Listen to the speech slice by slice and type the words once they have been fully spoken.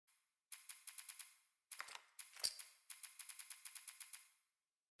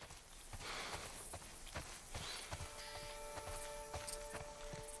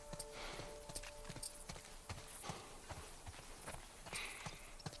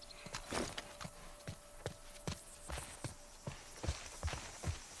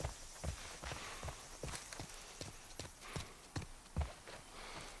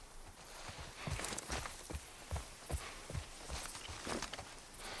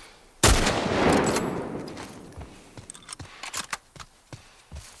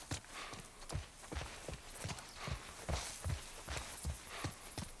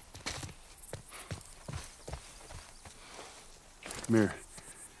Come here.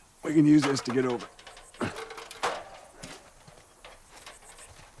 We can use this to get over.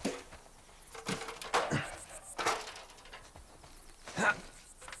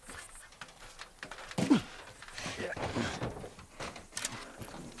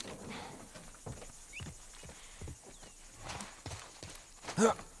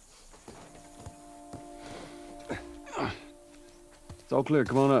 It's all clear.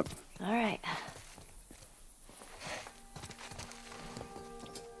 Come on up. All right.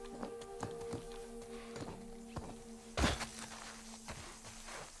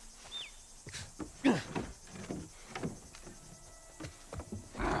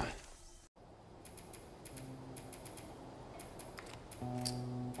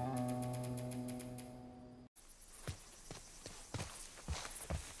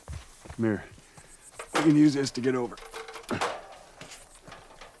 Come here. We can use this to get over.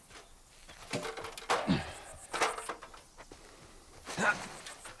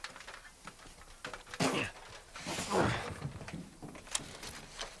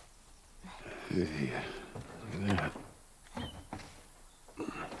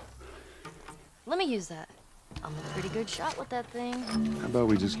 Let me use that. I'm a pretty good shot with that thing. How about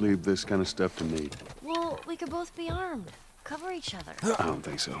we just leave this kind of stuff to me? Well, we could both be armed. Cover each other. I don't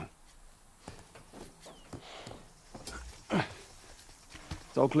think so.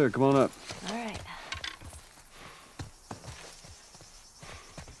 It's all clear. Come on up. All right.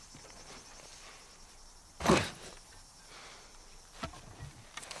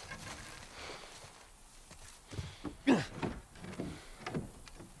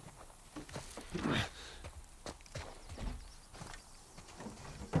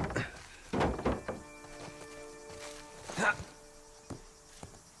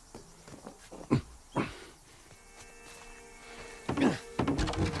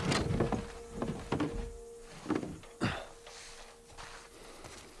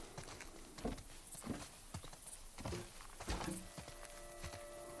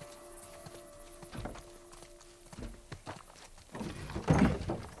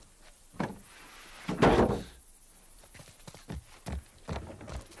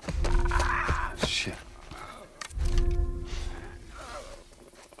 Shit.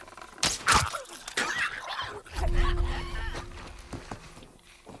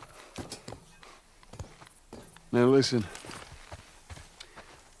 Now listen,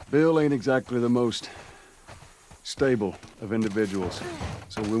 Bill ain't exactly the most stable of individuals.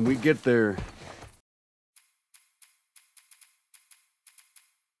 So when we get there,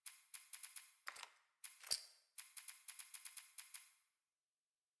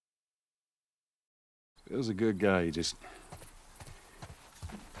 Bill's a good guy. He just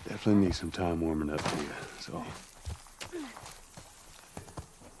definitely needs some time warming up to you. So.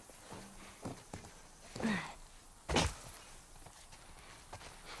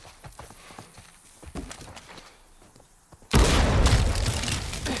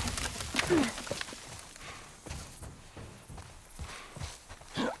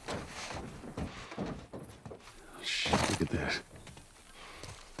 Look at this.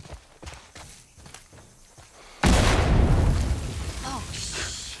 Oh, shit.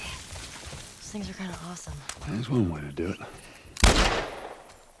 Those things are kind of awesome. That's one way to do it.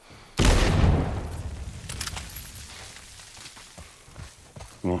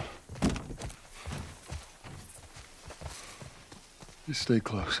 Come on. Just stay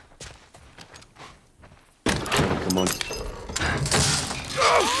close. Come on.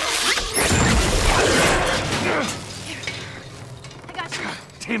 I got you.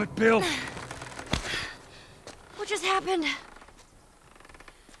 Damn it, Bill. What just happened?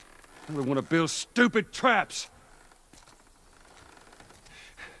 Another one of Bill's stupid traps.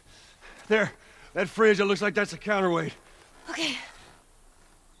 There, that fridge, it looks like that's a counterweight. Okay.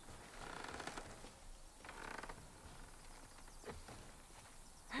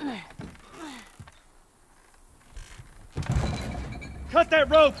 Cut that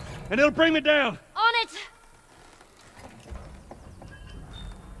rope, and it'll bring me down. On it!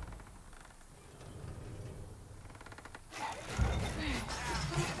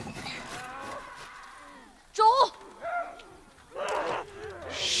 Joel!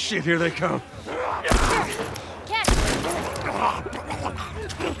 Shit, here they come. Catch!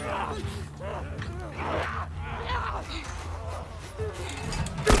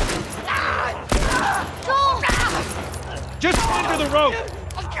 Joel! Just under the rope.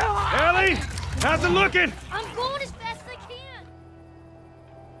 Ellie, how's it looking? I'm going as fast as I can.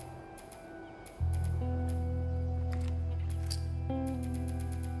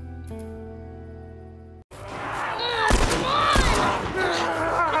 Come on!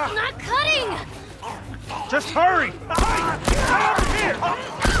 It's not cutting! Just hurry.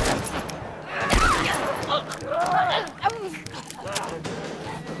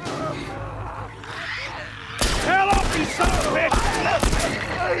 Hell off, you son of a bitch!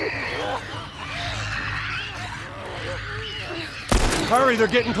 Hurry, they're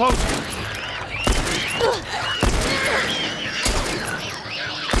getting closer.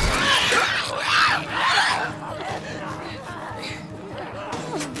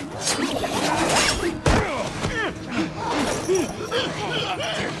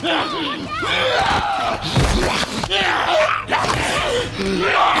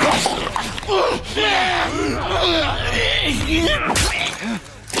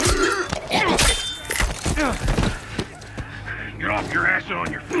 Get off your ass and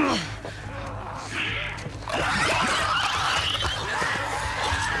on your feet.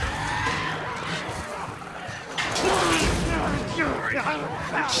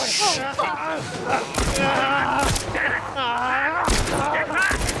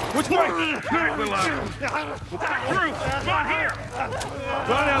 Which way? Back, little We'll cut through. Come on, here.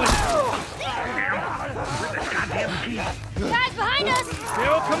 Go on, Ellie. Where's that goddamn key? Guys, behind us!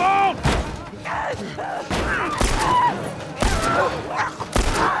 Bill, come on!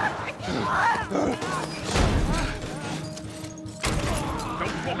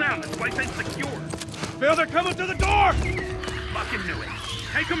 Don't fall down. This place ain't secure. Bill, they're coming to the door! Fucking knew it.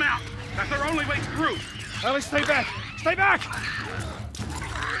 Take them out. That's our only way through. Ellie, stay back! Stay back!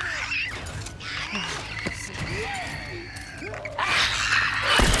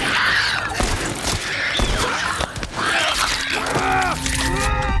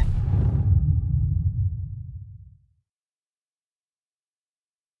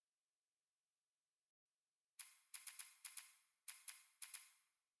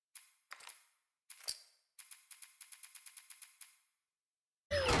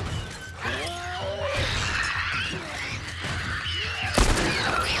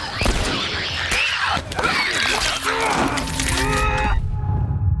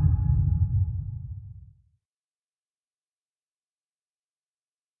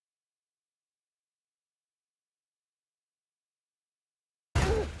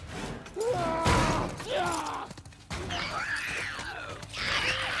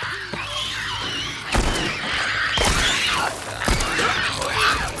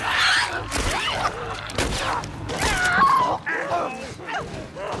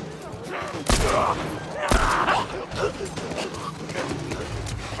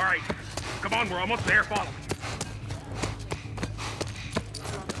 All right. Come on, we're almost there. Follow me.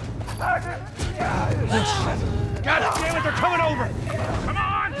 God damn it, they're coming over! Come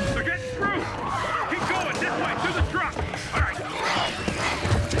on! They're getting through! Keep going, this way, to the truck! All right.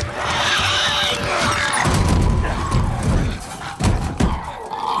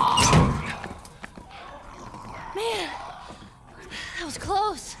 Man, that was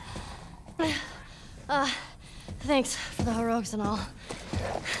close. Thanks for the heroics and all.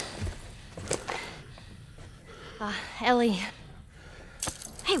 Ellie.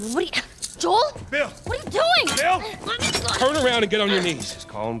 Hey, what are you... Joel? Bill! What are you doing? Bill! Let me go. Turn around and get on your knees. Just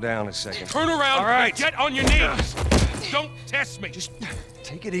calm down a second. Turn around All right. and get on your knees. Don't test me. Just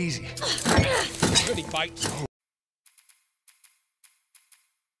Take it easy. any bites.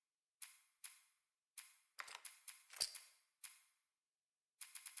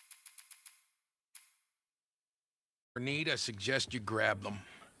 Need, I suggest you grab them.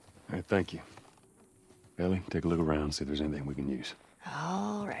 All right, thank you. Ellie, take a look around, see if there's anything we can use.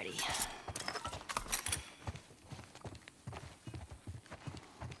 Alrighty.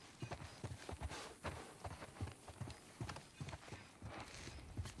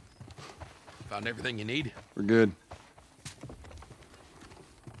 Found everything you need? We're good.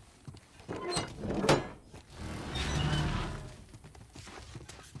 All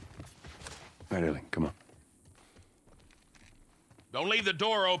right, Ellie, come on. Don't leave the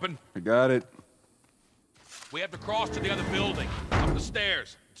door open. I got it. We have to cross to the other building. Up the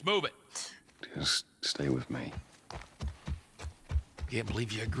stairs. Let's move it. Just stay with me. Can't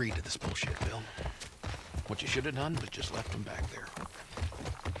believe you agreed to this bullshit, Bill. What you should have done was just left him back there.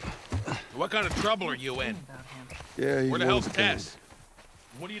 What kind of trouble are you in? Yeah, Where the hell's Tess?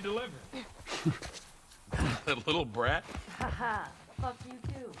 What are you delivering? That little brat? Haha, fuck you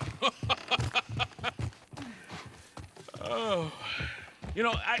too. Oh. You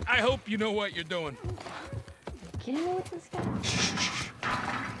know, I hope you know what you're doing. Kidding me with this guy?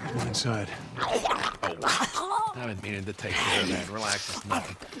 Come on inside. Oh, I've been meaning to take care of that. Relax, it's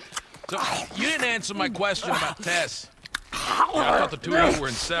nothing. So, you didn't answer my question about Tess. I thought the two of you were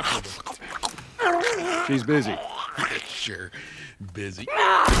inseparable. She's busy. Sure, busy.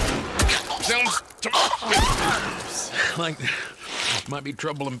 Sounds like Might be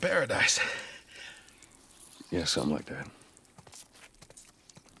trouble in paradise. Yeah, something like that.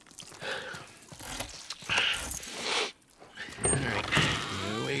 All right,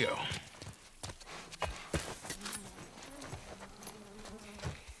 here we go.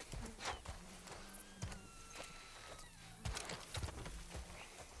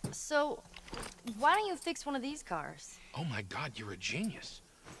 So, why don't you fix one of these cars? Oh my God, you're a genius.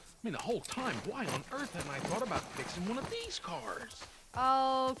 I mean, the whole time, why on earth hadn't I thought about fixing one of these cars?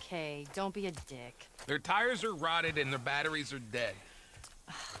 Okay, don't be a dick. Their tires are rotted and their batteries are dead.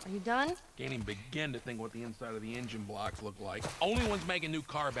 Are you done? Can't even begin to think what the inside of the engine blocks look like. Only ones making new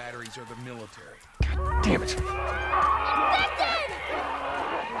car batteries are the military. God damn it.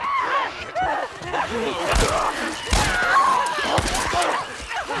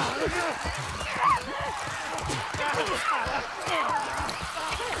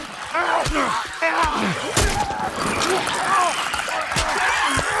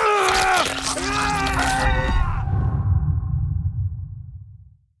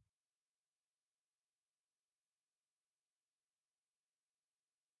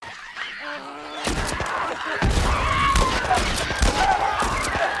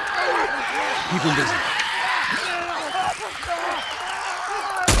 Keep him busy.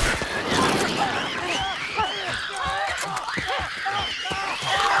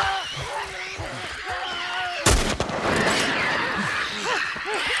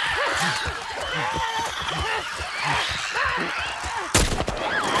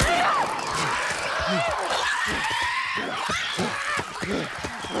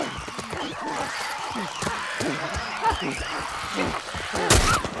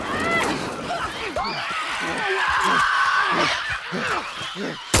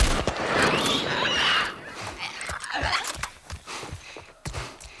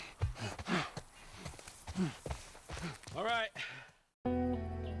 All right.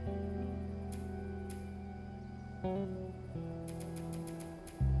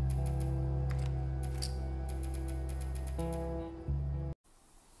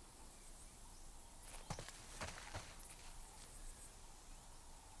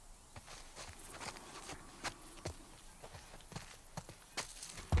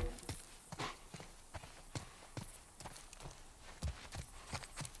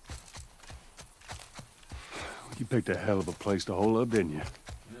 You picked a hell of a place to hole up, didn't you?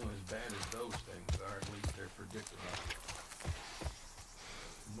 You know, as bad as those things are, at least they're predictable.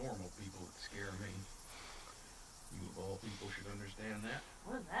 Normal people that scare me. You of all people should understand that.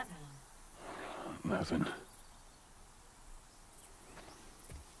 What does that mean? Nothing.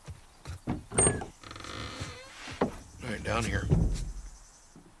 All right, down here.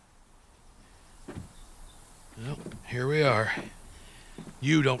 Well, here we are.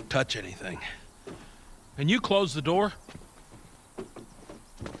 You don't touch anything. And you close the door.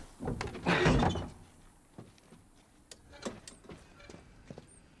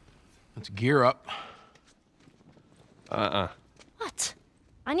 Let's gear up. What?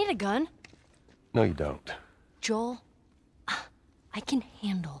 I need a gun. No, you don't. Joel, I can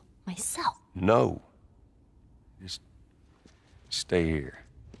handle myself. No. Just stay here.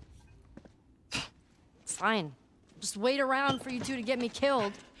 Fine. Just wait around for you two to get me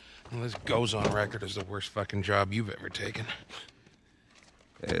killed. Well, this goes on record as the worst fucking job you've ever taken.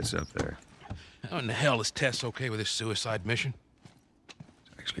 Yeah, it's up there. How in the hell is Tess okay with this suicide mission?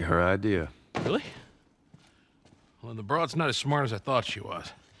 It's actually her idea. Really? Well, the broad's not as smart as I thought she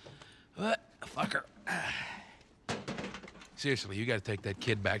was. But, fuck her. Seriously, you gotta take that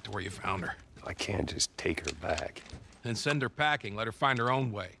kid back to where you found her. I can't just take her back. Then send her packing, let her find her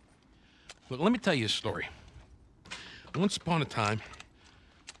own way. Look, let me tell you a story. Once upon a time,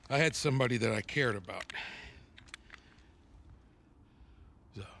 I had somebody that I cared about.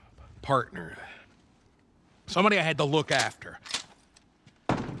 It was a partner. Somebody I had to look after.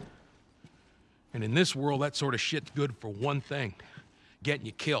 And in this world, that sort of shit's good for one thing. Getting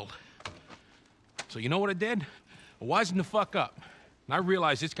you killed. So you know what I did? I wisened the fuck up. And I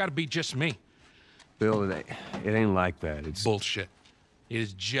realized it's gotta be just me. Bill, it ain't like that. It's Bullshit. It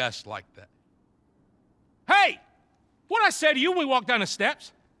is just like that. Hey! What'd I say to you when we walked down the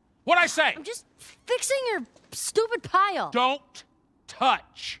steps? What'd I say? I'm just fixing your stupid pile. Don't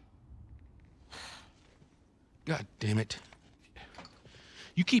touch. God damn it.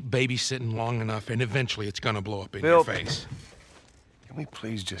 You keep babysitting long enough, and eventually it's gonna blow up in Bill, your face. Can we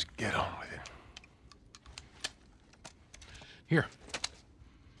please just get on with it? Here.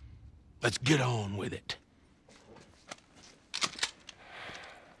 Let's get on with it.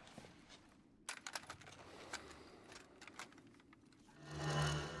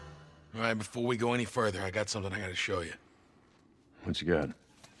 All right, before we go any further, I got something I gotta show you. What you got?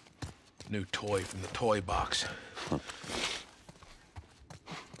 New toy from the toy box.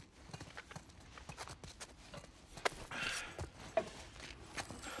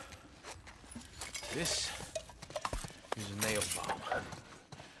 This is a nail bomb.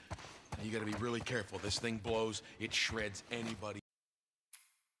 Now you gotta be really careful. This thing blows, it shreds anybody.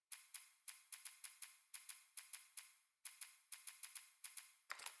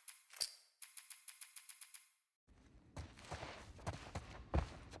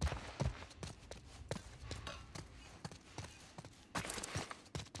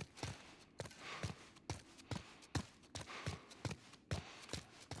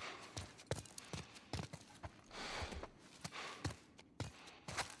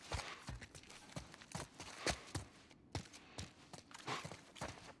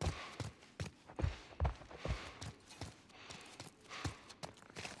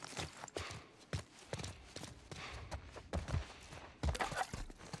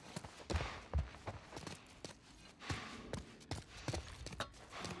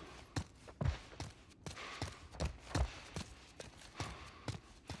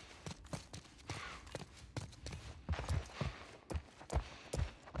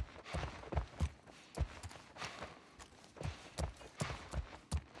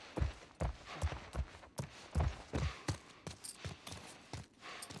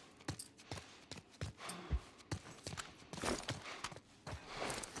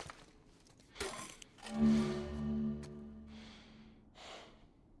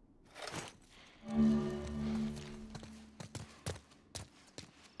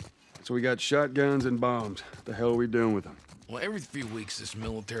 So we got shotguns and bombs. What the hell are we doing with them? Well, every few weeks this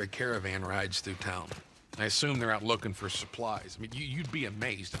military caravan rides through town. I assume they're out looking for supplies. I mean, you'd be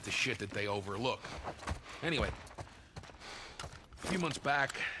amazed at the shit that they overlook. Anyway, a few months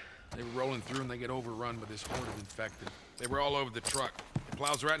back, they were rolling through and they get overrun by this horde of infected. They were all over the truck. It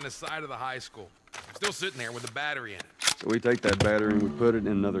plows right in the side of the high school. Still sitting there with a battery in it. So we take that battery and we put it in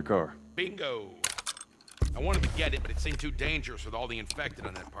another car. Bingo. I wanted to get it, but it seemed too dangerous with all the infected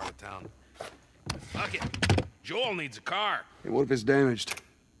in that part of town. Fuck it. Joel needs a car. Hey, what if it's damaged?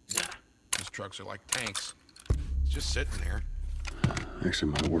 Yeah, those trucks are like tanks. It's just sitting there.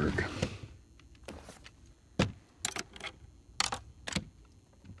 Actually might work.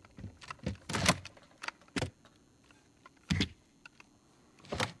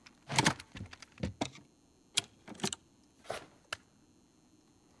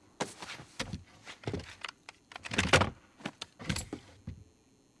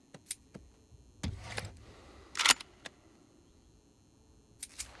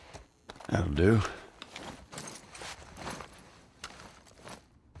 That'll do.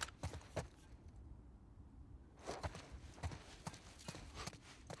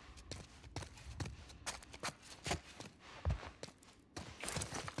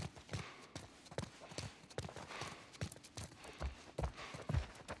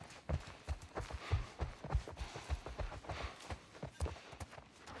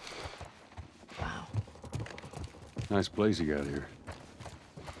 Wow. Nice place you got here.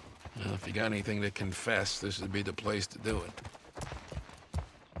 Well, if you got anything to confess, this would be the place to do it.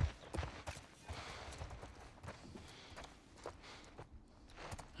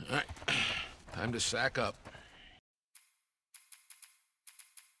 All right, time to sack up.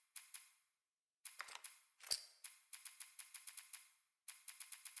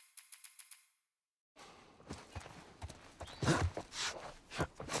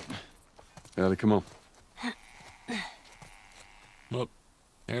 Ellie, come on. Look,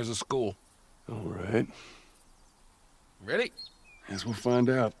 there's a school. All right. Ready? Guess we'll find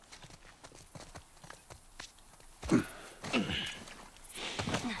out. Past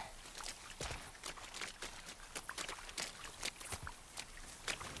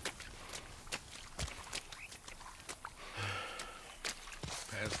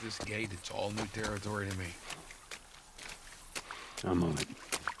this gate, it's all new territory to me. I'm on it.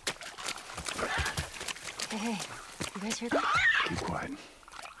 Hey, you guys hear that? Keep quiet.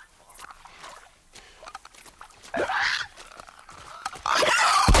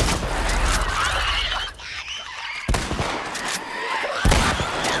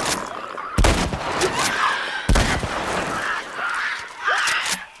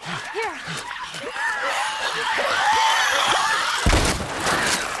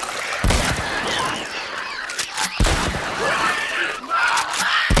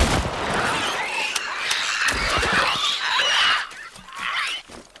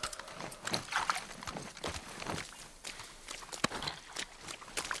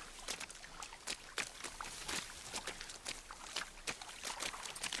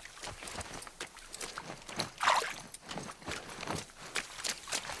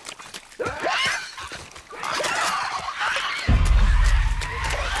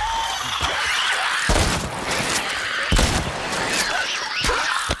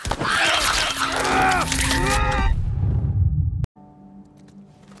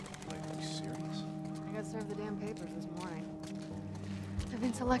 serve the damn papers this morning. I've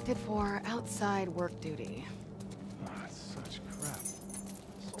been selected for outside work duty. Oh, that's such crap.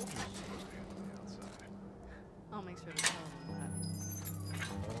 Soldiers are supposed to handle the outside. I'll make sure to tell them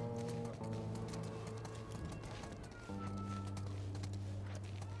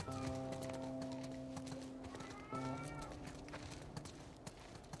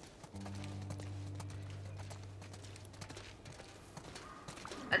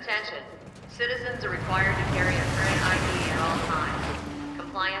that. Attention. Citizens are required to carry a current ID at all times.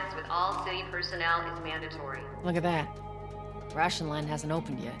 Compliance with all city personnel is mandatory. Look at that. Ration line hasn't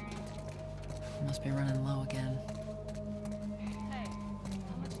opened yet. Must be running low again.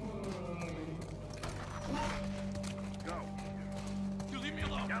 Go. You leave me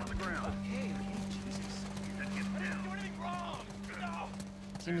alone. Down on the ground. Hey, Jesus. Then get I didn't down. do anything wrong. No.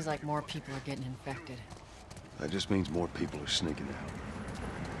 Seems like more people are getting infected. That just means more people are sneaking out.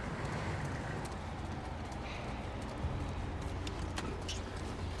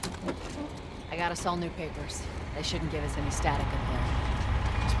 I got us all new papers. They shouldn't give us any static in here.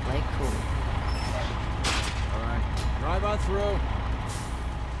 Just play it cool. All right, drive on through.